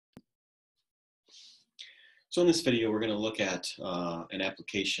So in this video, we're going to look at an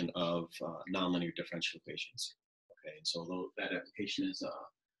application of nonlinear differential equations. Okay, and so that application is the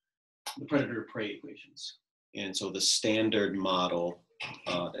predator-prey equations. And so the standard model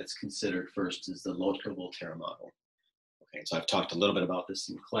that's considered first is the Lotka-Volterra model. Okay, so I've talked a little bit about this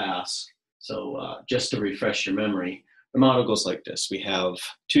in class. So just to refresh your memory, the model goes like this. We have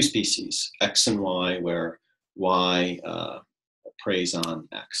two species, X and Y, where Y preys on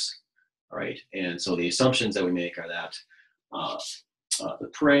X. All right, and so the assumptions that we make are that the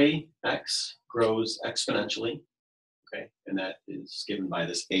prey X grows exponentially, okay, and that is given by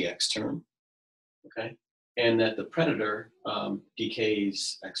this AX term, okay, and that the predator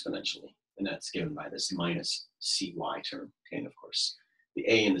decays exponentially, and that's given by this minus CY term, okay, and of course the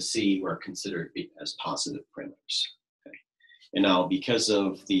A and the C were considered as positive parameters, okay, and now because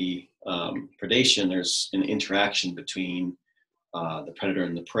of the predation, there's an interaction between the predator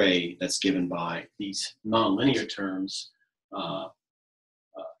and the prey that's given by these nonlinear terms.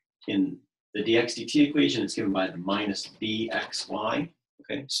 In the dx dt equation, it's given by the minus bxy,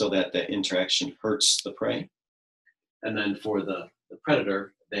 okay, so that the interaction hurts the prey. And then for the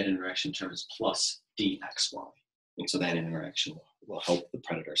predator, that interaction term is plus dxy. And so that interaction will help the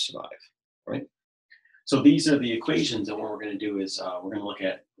predator survive, right? So these are the equations, and what we're going to do is we're going to look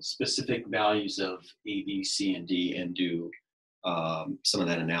at specific values of A, B, C, and D and do some of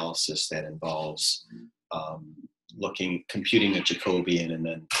that analysis that involves computing a Jacobian, and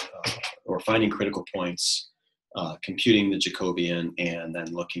then or finding critical points, computing the Jacobian, and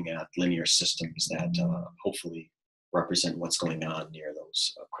then looking at linear systems that hopefully represent what's going on near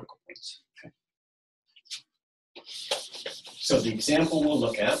those critical points. Okay. So the example we'll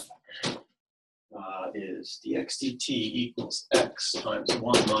look at is dx dt equals x times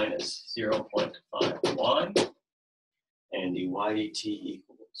 1 minus 0.5y. And dy dt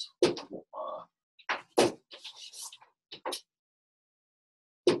equals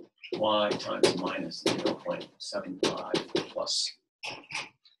y times minus 0.75 plus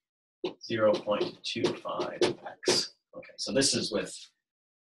 0.25x. Okay, so this is with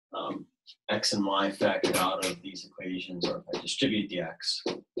x and y factored out of these equations, or if I distribute the x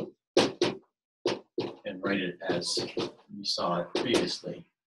and write it as you saw it previously.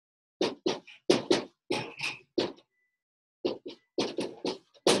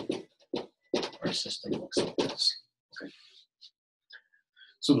 System looks like this. Okay.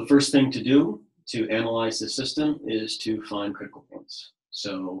 So the first thing to do to analyze the system is to find critical points.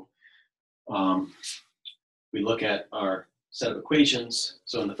 So we look at our set of equations.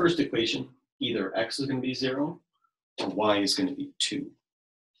 So in the first equation, either x is going to be 0 or y is going to be 2,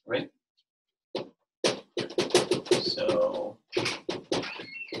 right?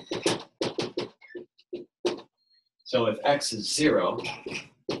 So if x is 0,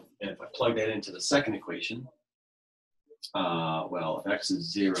 and if I plug that into the second equation, well, if x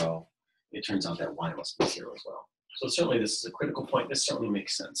is 0, it turns out that y must be 0 as well. So certainly this is a critical point. This certainly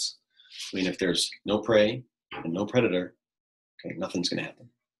makes sense. I mean, if there's no prey and no predator, okay, nothing's going to happen.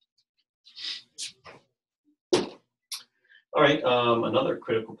 All right, another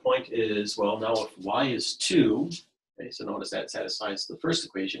critical point is, well, now if y is 2, okay, so notice that satisfies the first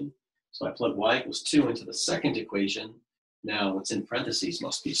equation. So I plug y equals 2 into the second equation. Now what's in parentheses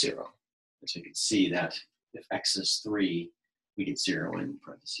must be 0. And so you can see that if x is 3, we get 0 in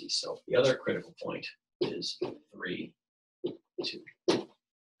parentheses. So the other critical point is 3, 2. Okay.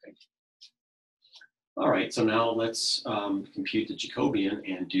 All right, so now let's compute the Jacobian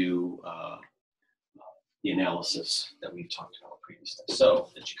and do the analysis that we've talked about previously. So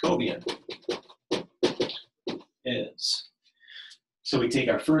the Jacobian is, so we take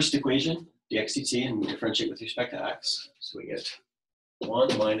our first equation, dx dt, and we differentiate with respect to x. So we get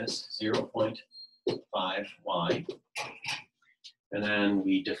 1 minus 0.5y. And then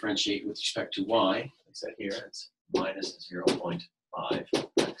we differentiate with respect to y. Like I said here, it's minus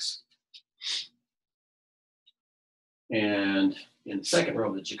 0.5x. And in the second row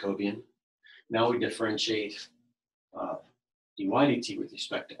of the Jacobian, now we differentiate dy dt with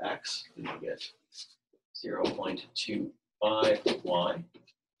respect to x, and we get 0.25y.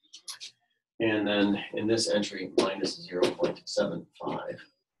 And then in this entry, minus 0.75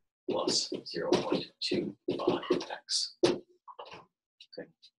 plus 0.25x. Okay.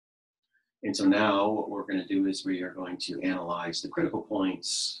 And so now what we're going to do is we are going to analyze the critical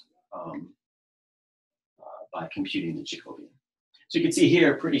points by computing the Jacobian. So you can see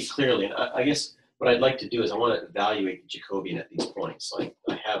here pretty clearly, and I guess what I'd like to do is I want to evaluate the Jacobian at these points. So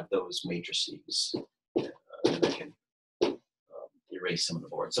I have those matrices, and I can erase some of the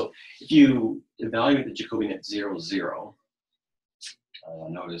board. So if you evaluate the Jacobian at 0, 0,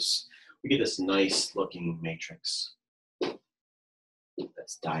 notice we get this nice looking matrix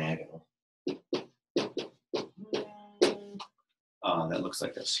that's diagonal. That looks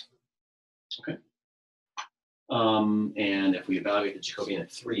like this. Okay. And if we evaluate the Jacobian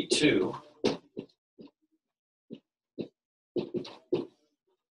at 3, 2,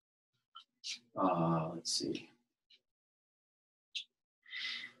 let's see.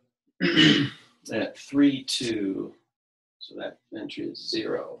 At 3, 2, so that entry is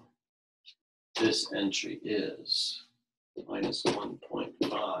 0. This entry is minus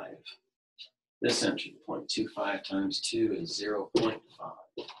 1.5. This entry, 0.25 times 2 is 0.5.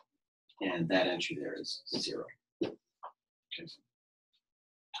 And that entry there is 0. Okay.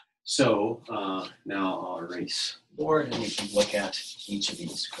 So now I'll erase the board and we can look at each of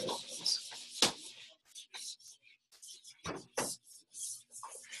these critical points.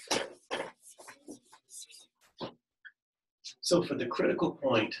 So for the critical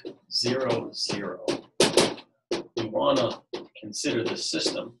point 0, 0, we want to consider the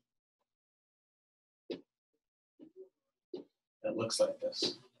system that looks like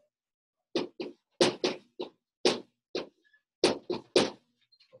this.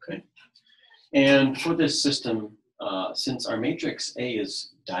 Okay. And for this system, since our matrix A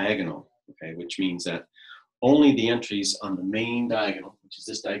is diagonal, okay, which means that only the entries on the main diagonal, which is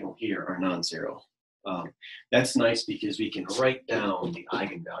this diagonal here, are non-zero. That's nice because we can write down the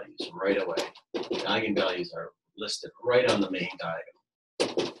eigenvalues right away. The eigenvalues are listed right on the main diagonal.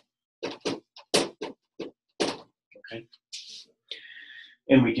 Okay.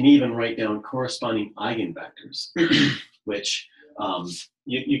 And we can even write down corresponding eigenvectors, which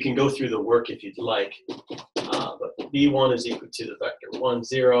you can go through the work if you'd like, but B1 is equal to the vector 1,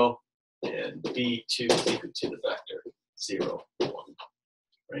 0, and B2 is equal to the vector 0, 1,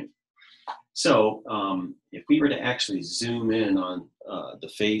 right? So if we were to actually zoom in on the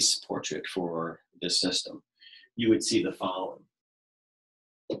phase portrait for this system, you would see the following.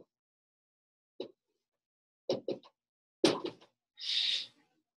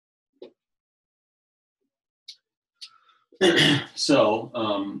 So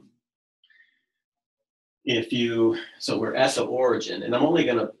so we're at the origin, and I'm only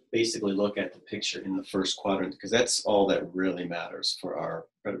going to basically look at the picture in the first quadrant because that's all that really matters for our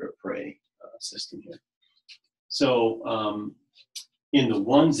predator-prey system here. So in the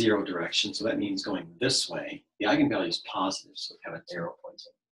 1, 0 direction, so that means going this way, the eigenvalue is positive, so we have an arrow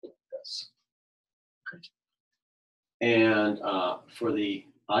pointing like this. Okay. And for the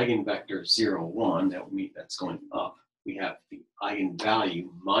eigenvector 0, 1, that's going up, we have the eigenvalue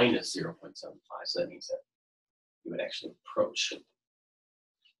minus 0.75, so that means that you would actually approach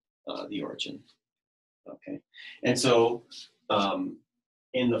the origin. Okay, and so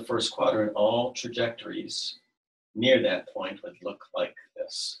in the first quadrant, all trajectories near that point would look like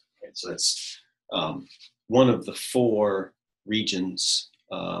this. Okay, so it's one of the 4 regions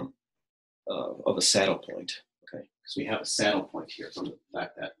of a saddle point. Okay, because we have a saddle point here from the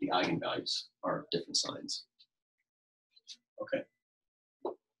fact that the eigenvalues are different signs. Okay,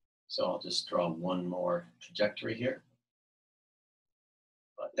 so I'll just draw one more trajectory here.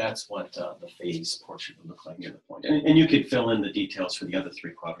 But that's what the phase portrait would look like near the point. And you could fill in the details for the other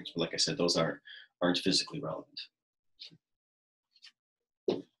 3 quadrants, but like I said, those aren't physically relevant.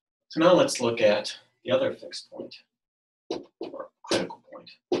 So now let's look at the other fixed point, or critical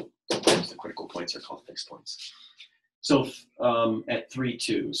point. Sometimes the critical points are called fixed points. So at 3,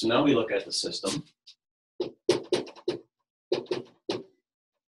 2, so now we look at the system.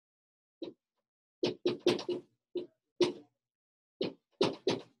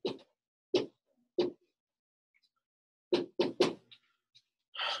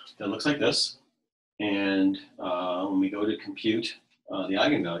 That looks like this. And when we go to compute the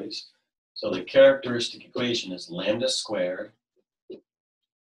eigenvalues, so the characteristic equation is lambda squared,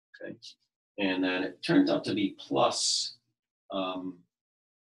 okay, and then it turns out to be plus, I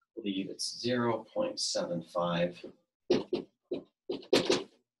believe it's 0.75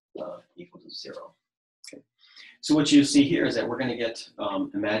 equal to 0. Okay, so what you see here is that we're going to get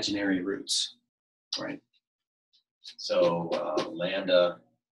imaginary roots, right? So lambda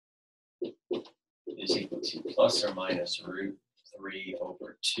is equal to plus or minus root 3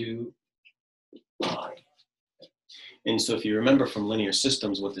 over 2 I. And so if you remember from linear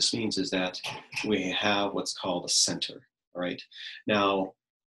systems, what this means is that we have what's called a center, all right? Now,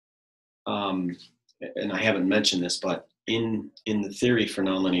 and I haven't mentioned this, but in the theory for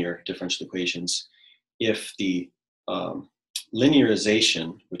nonlinear differential equations, if the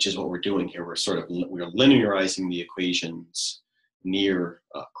linearization, which is what we're doing here, we're linearizing the equations near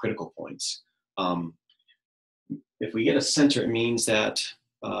critical points. If we get a center, it means that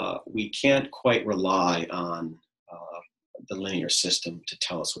we can't quite rely on the linear system to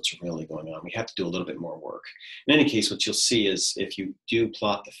tell us what's really going on. We have to do a little bit more work. In any case, what you'll see is if you do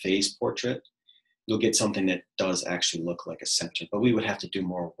plot the phase portrait, you'll get something that does actually look like a center, but we would have to do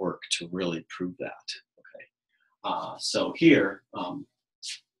more work to really prove that. Okay. So here,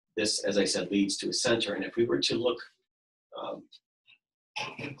 this, as I said, leads to a center. And if we were to look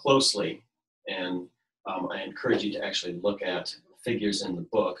closely, and I encourage you to actually look at figures in the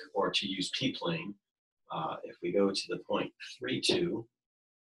book or to use p-plane. If we go to the point 3, 2,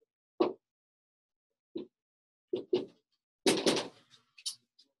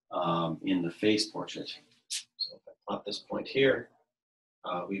 in the face portrait. So if I plot this point here,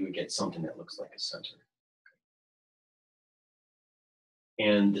 we would get something that looks like a center.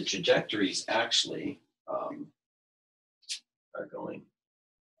 And the trajectories actually are going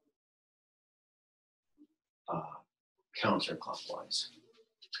counterclockwise.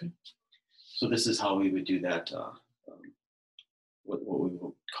 Okay. So this is how we would do that, what we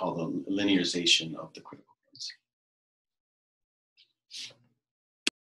would call the linearization of the critical